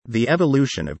The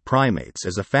evolution of primates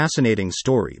is a fascinating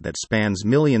story that spans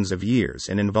millions of years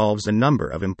and involves a number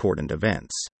of important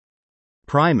events.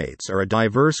 Primates are a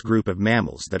diverse group of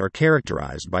mammals that are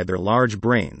characterized by their large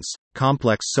brains,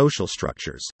 complex social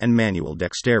structures, and manual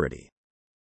dexterity.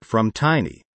 From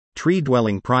tiny,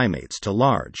 tree-dwelling primates to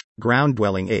large,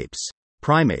 ground-dwelling apes,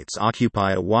 primates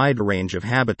occupy a wide range of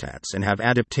habitats and have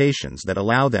adaptations that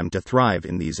allow them to thrive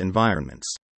in these environments.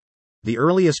 The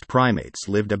earliest primates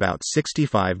lived about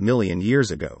 65 million years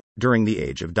ago, during the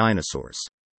age of dinosaurs.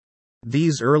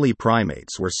 These early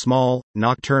primates were small,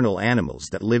 nocturnal animals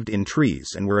that lived in trees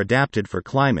and were adapted for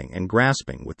climbing and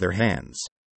grasping with their hands.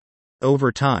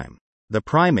 Over time, the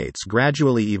primates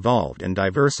gradually evolved and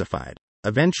diversified,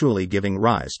 eventually giving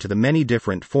rise to the many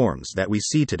different forms that we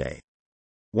see today.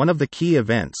 One of the key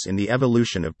events in the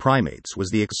evolution of primates was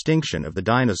the extinction of the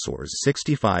dinosaurs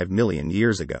 65 million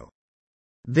years ago.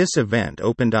 This event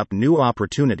opened up new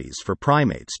opportunities for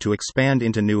primates to expand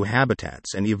into new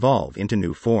habitats and evolve into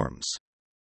new forms.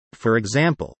 For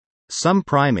example, some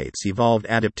primates evolved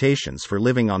adaptations for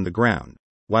living on the ground,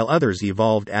 while others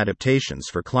evolved adaptations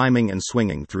for climbing and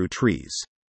swinging through trees.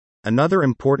 Another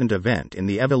important event in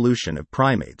the evolution of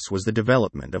primates was the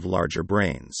development of larger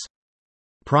brains.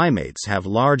 Primates have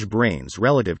large brains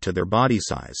relative to their body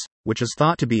size, which is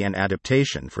thought to be an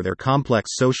adaptation for their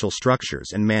complex social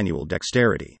structures and manual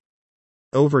dexterity.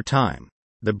 Over time,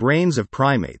 the brains of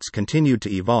primates continued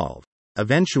to evolve,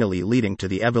 eventually leading to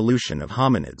the evolution of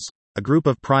hominids, a group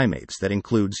of primates that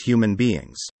includes human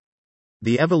beings.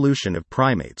 The evolution of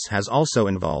primates has also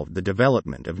involved the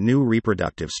development of new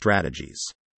reproductive strategies.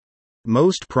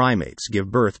 Most primates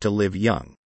give birth to live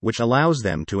young, which allows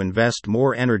them to invest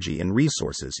more energy and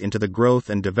resources into the growth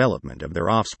and development of their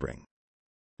offspring.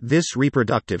 This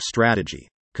reproductive strategy,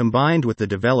 combined with the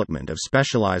development of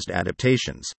specialized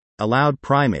adaptations, allowed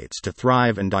primates to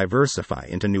thrive and diversify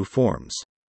into new forms.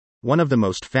 One of the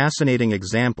most fascinating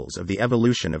examples of the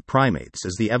evolution of primates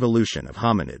is the evolution of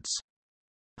hominids.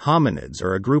 Hominids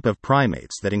are a group of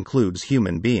primates that includes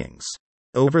human beings.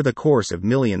 Over the course of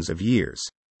millions of years,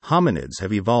 hominids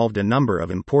have evolved a number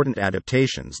of important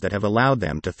adaptations that have allowed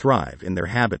them to thrive in their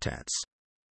habitats.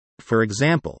 For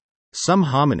example, some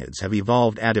hominids have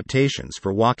evolved adaptations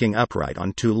for walking upright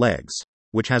on two legs,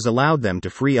 which has allowed them to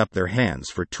free up their hands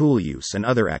for tool use and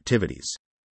other activities.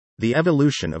 The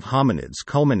evolution of hominids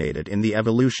culminated in the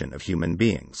evolution of human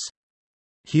beings.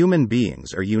 Human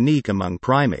beings are unique among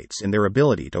primates in their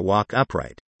ability to walk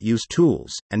upright, use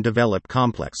tools, and develop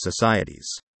complex societies.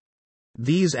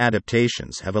 These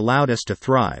adaptations have allowed us to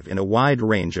thrive in a wide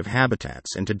range of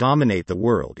habitats and to dominate the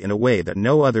world in a way that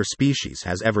no other species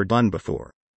has ever done before.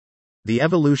 The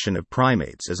evolution of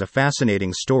primates is a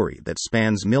fascinating story that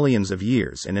spans millions of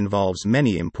years and involves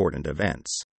many important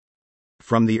events.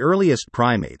 From the earliest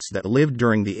primates that lived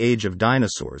during the age of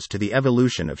dinosaurs to the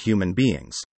evolution of human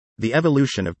beings, the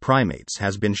evolution of primates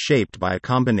has been shaped by a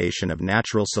combination of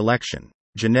natural selection,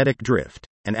 genetic drift,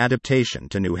 and adaptation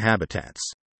to new habitats.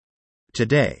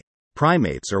 Today,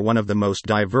 primates are one of the most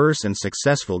diverse and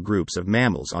successful groups of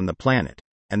mammals on the planet,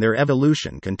 and their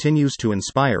evolution continues to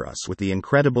inspire us with the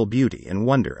incredible beauty and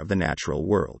wonder of the natural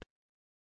world.